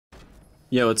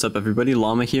Yo, what's up everybody?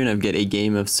 Llama here, and I've got a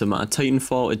game of some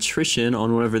Titanfall Attrition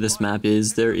on whatever this map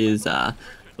is. There is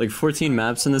like 14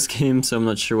 maps in this game, so I'm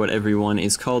not sure what every one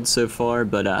is called so far,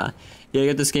 but yeah, I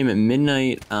got this game at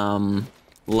midnight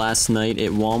last night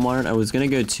at Walmart. I was gonna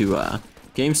go to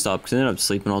GameStop because I ended up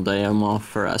sleeping all day. I'm off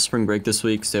for spring break this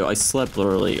week, so I slept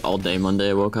literally all day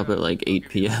Monday. I woke up at like 8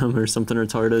 p.m. or something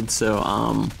retarded,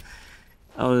 so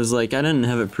I was like, I didn't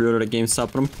have it pre-ordered at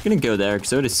GameStop, but I'm gonna go there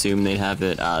because I would assume they'd have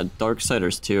it.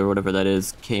 Darksiders 2 or whatever that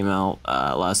is came out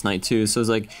last night too, so it's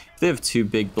like if they have two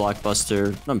big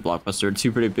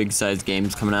two pretty big sized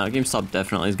games coming out, GameStop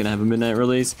definitely is gonna have a midnight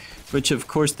release, which of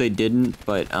course they didn't,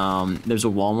 but there's a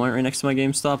Walmart right next to my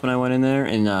GameStop, and I went in there,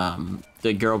 and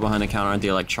the girl behind the counter at the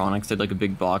electronics had like a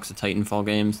big box of Titanfall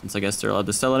games, since I guess they're allowed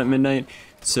to sell it at midnight,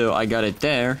 so I got it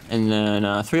there, and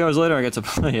then 3 hours later I got to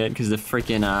play it because the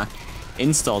freaking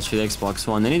installs for the Xbox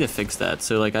One, they need to fix that.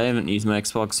 So like I haven't used my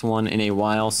Xbox One in a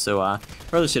while, so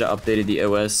probably should have updated the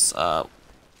OS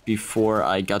before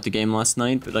I got the game last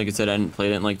night, but like I said, I hadn't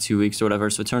played it in like 2 weeks or whatever,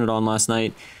 so I turned it on last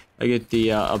night. I get the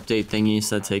update thingy,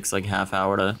 so that takes like half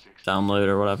hour to download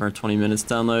or whatever, 20 minutes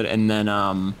to download, and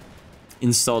then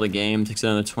install the game, takes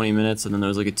another 20 minutes, and then there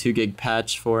was like a 2 gig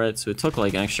patch for it, so it took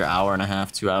like an extra hour and a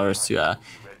half, 2 hours to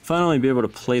finally be able to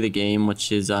play the game,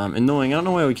 which is annoying. I don't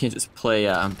know why we can't just play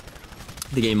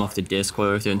the game off the disk while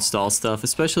we have to install stuff,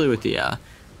 especially with the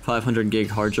 500 gig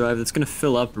hard drive that's going to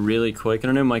fill up really quick.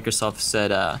 And I know Microsoft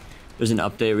said there's an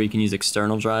update where you can use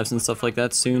external drives and stuff like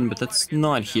that soon, but that's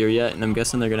not here yet, and I'm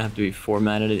guessing they're going to have to be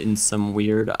formatted in some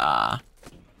weird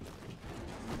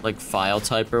like file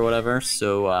type or whatever,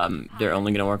 so they're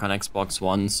only going to work on Xbox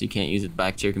One, so you can't use it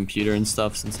back to your computer and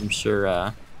stuff, since I'm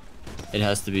sure it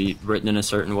has to be written in a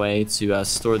certain way to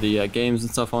store the games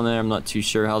and stuff on there. I'm not too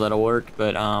sure how that'll work,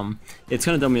 but it's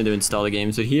kind of dumb me to install the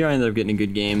game. So here I ended up getting a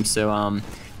good game. So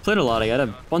played a lot. I got a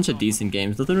bunch of decent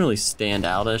games. Nothing really stand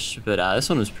outish, but this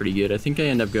one was pretty good. I think I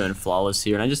end up going flawless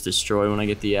here, and I just destroy when I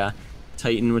get the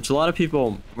Titan, which a lot of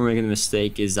people were making the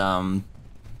mistake is and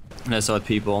I saw with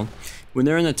people when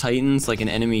they're in the Titans, like an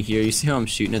enemy here. You see how I'm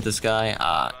shooting at this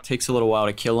guy? It takes a little while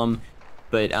to kill him.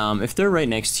 But if they're right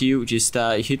next to you, just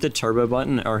hit the turbo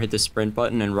button or hit the sprint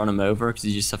button and run them over, because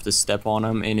you just have to step on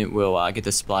them and it will get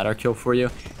the splatter kill for you.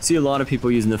 See a lot of people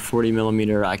using the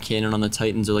 40mm cannon on the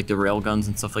Titans, or like the rail guns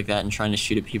and stuff like that, and trying to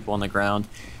shoot at people on the ground.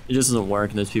 It just doesn't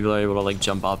work, and those people are able to like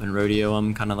jump up and rodeo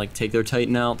them, kind of like take their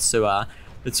Titan out. So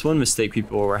it's one mistake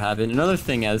people were having. Another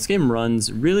thing, this game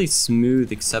runs really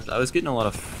smooth, except I was getting a lot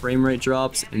of frame rate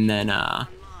drops, and then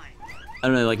I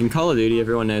don't know, like in Call of Duty,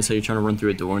 everyone knows how you're trying to run through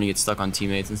a door and you get stuck on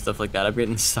teammates and stuff like that. I'm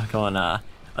getting stuck on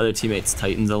other teammates'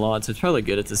 Titans a lot, so it's probably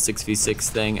good. It's a 6v6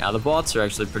 thing. The bots are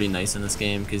actually pretty nice in this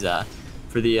game, because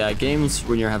for the games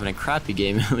when you're having a crappy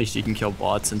game, at least you can kill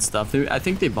bots and stuff. I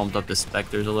think they bumped up the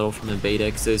Spectres a little from the beta,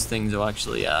 because those things will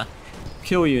actually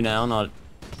kill you now,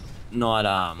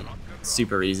 not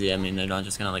super easy. I mean, they're not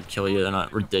just gonna like kill you. They're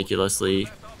not ridiculously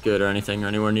good or anything, or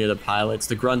anywhere near the pilots.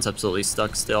 The Grunt's absolutely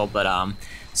stuck still, but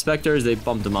Spectres, they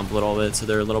bumped them up a little bit, so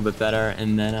they're a little bit better.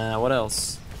 And then what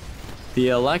else?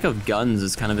 The lack of guns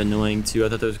is kind of annoying too. I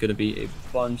thought there was going to be a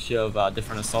bunch of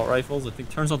different assault rifles. I think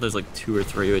turns out there's like 2 or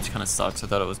 3, which kind of sucks. I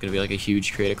thought it was going to be like a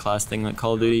huge create a class thing like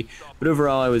Call of Duty. But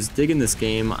overall, I was digging this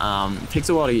game. It takes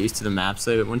a while to get used to the maps,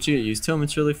 though, but once you get used to them,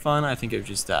 it's really fun. I think it was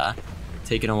just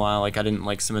taken a while. Like I didn't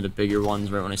like some of the bigger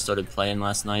ones right when I started playing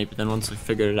last night, but then once I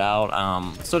figured it out,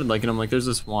 I started liking them. Like there's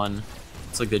this one.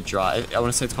 It's like the dry, I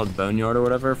want to say it's called Boneyard or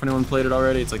whatever, if anyone played it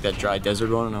already. It's like that dry desert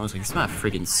one, and I was like, this map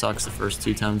freaking sucks the first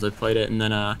 2 times I played it, and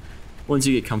then once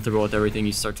you get comfortable with everything,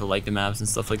 you start to like the maps and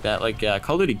stuff like that. Like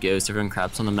Call of Duty Ghost, everyone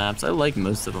craps on the maps. I like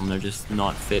most of them. They're just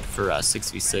not fit for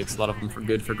 6v6. A lot of them are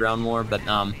good for ground war, but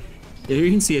yeah, here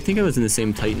you can see, I think I was in the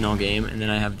same Titan all game, and then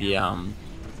I have the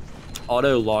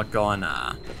auto lock on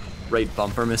right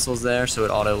bumper missiles there, so it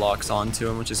auto locks onto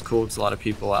them, which is cool, because a lot of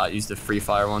people use the free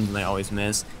fire ones and they always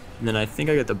miss. And then I think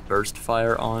I got the burst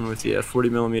fire on with the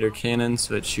 40mm cannon,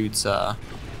 so it shoots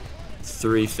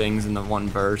 3 things in the one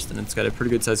burst, and it's got a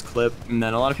pretty good sized clip. And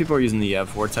then a lot of people are using the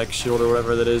vortex shield or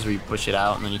whatever that is, where you push it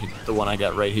out, and then you can, the one I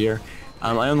got right here.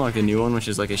 I unlocked a new one, which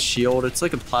is like a shield. It's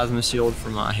like a plasma shield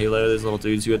from Halo. Those little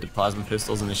dudes who had the plasma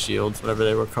pistols and the shields, whatever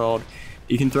they were called.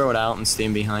 You can throw it out and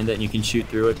stand behind it, and you can shoot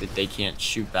through it, but they can't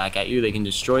shoot back at you. They can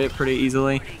destroy it pretty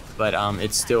easily, but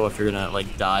it's still, if you're gonna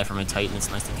like die from a Titan, it's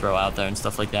nice to throw out there and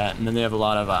stuff like that. And then they have a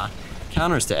lot of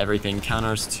counters to everything,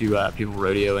 counters to people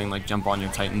rodeoing, like jump on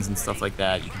your Titans and stuff like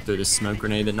that. You can throw the smoke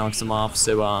grenade that knocks them off.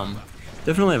 So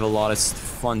definitely have a lot of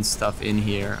fun stuff in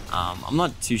here. I'm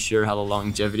not too sure how the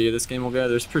longevity of this game will go.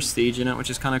 There's prestige in it, which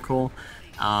is kind of cool.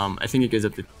 I think it goes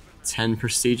up to 10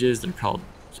 prestiges. They're called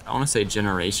I want to say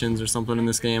generations or something in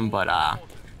this game, but I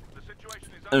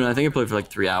don't know, I think I played for like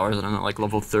 3 hours and I'm at like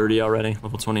level 30 already,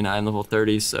 level 29, level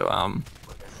 30, so I'm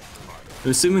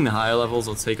assuming the higher levels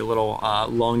will take a little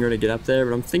longer to get up there,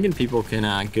 but I'm thinking people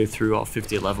can go through all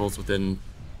 50 levels within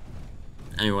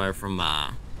anywhere from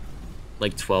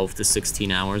like 12 to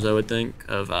 16 hours, I would think,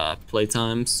 of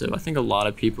playtime. So I think a lot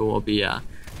of people will be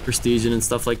prestiging and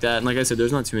stuff like that. And like I said,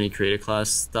 there's not too many creator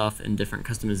class stuff and different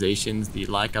customizations. The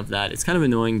lack of that, it's kind of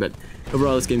annoying, but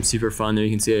overall this game's super fun. There you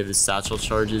can see I have the satchel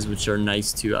charges, which are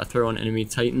nice to throw on enemy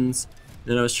titans.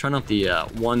 And then I was trying out the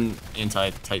one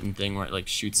anti-titan thing where it like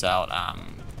shoots out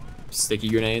sticky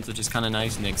grenades, which is kind of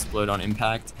nice, and they explode on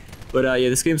impact. But yeah,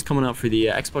 this game's coming out for the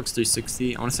Xbox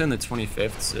 360. I want to say on the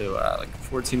 25th, so like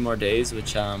 14 more days,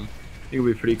 which I think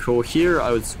will be pretty cool. Here,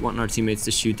 I was wanting our teammates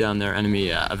to shoot down their enemy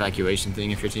evacuation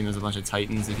thing. If your team has a bunch of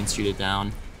titans, you can shoot it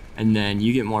down, and then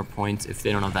you get more points if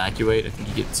they don't evacuate. I think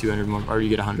you get 200 more, or you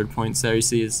get 100 points there. You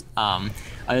see, I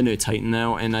had no titan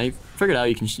though, and I figured out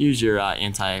you can use your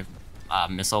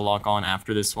anti-missile lock on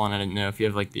after this one. I didn't know if you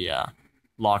have like the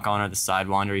lock on or the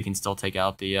sidewinder, you can still take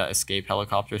out the escape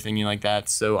helicopter thingy like that.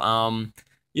 So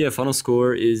yeah, final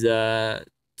score is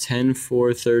 10,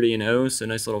 4, 30, and 0. So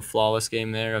nice little flawless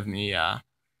game there of me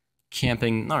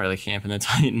camping, not really camping the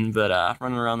Titan, but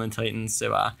running around the Titan. So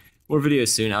more videos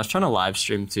soon. I was trying to live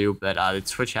stream too, but the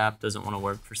Twitch app doesn't want to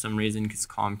work for some reason because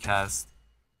Comcast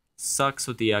sucks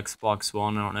with the Xbox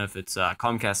One. I don't know if it's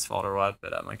Comcast's fault or what,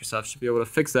 but Microsoft should be able to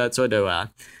fix that. So I do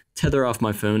tether off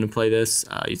my phone to play this.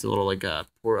 Use a little like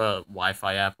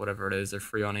Wi-Fi app, whatever it is. They're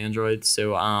free on Android.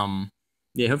 So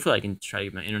yeah, hopefully I can try to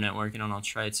get my internet working, and I'll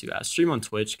try to stream on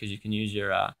Twitch because you can use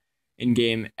your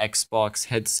in-game Xbox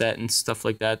headset and stuff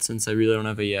like that. Since I really don't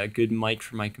have a good mic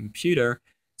for my computer.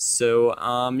 So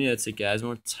yeah, that's it, guys.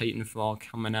 More Titanfall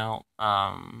coming out.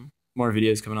 More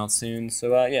videos coming out soon.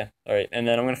 So yeah, all right. And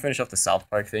then I'm gonna finish off the South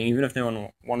Park thing. Even if no one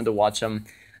wanted to watch them, I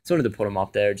just wanted to put them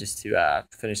up there just to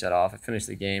finish that off. I finished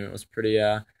the game. It was pretty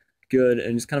good,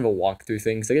 and just kind of a walkthrough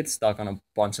thing. Cause I get stuck on a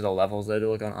bunch of the levels. I had to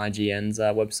look on IGN's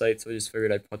website, so I just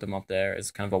figured I'd put them up there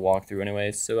as kind of a walkthrough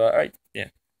anyway. So all right, yeah.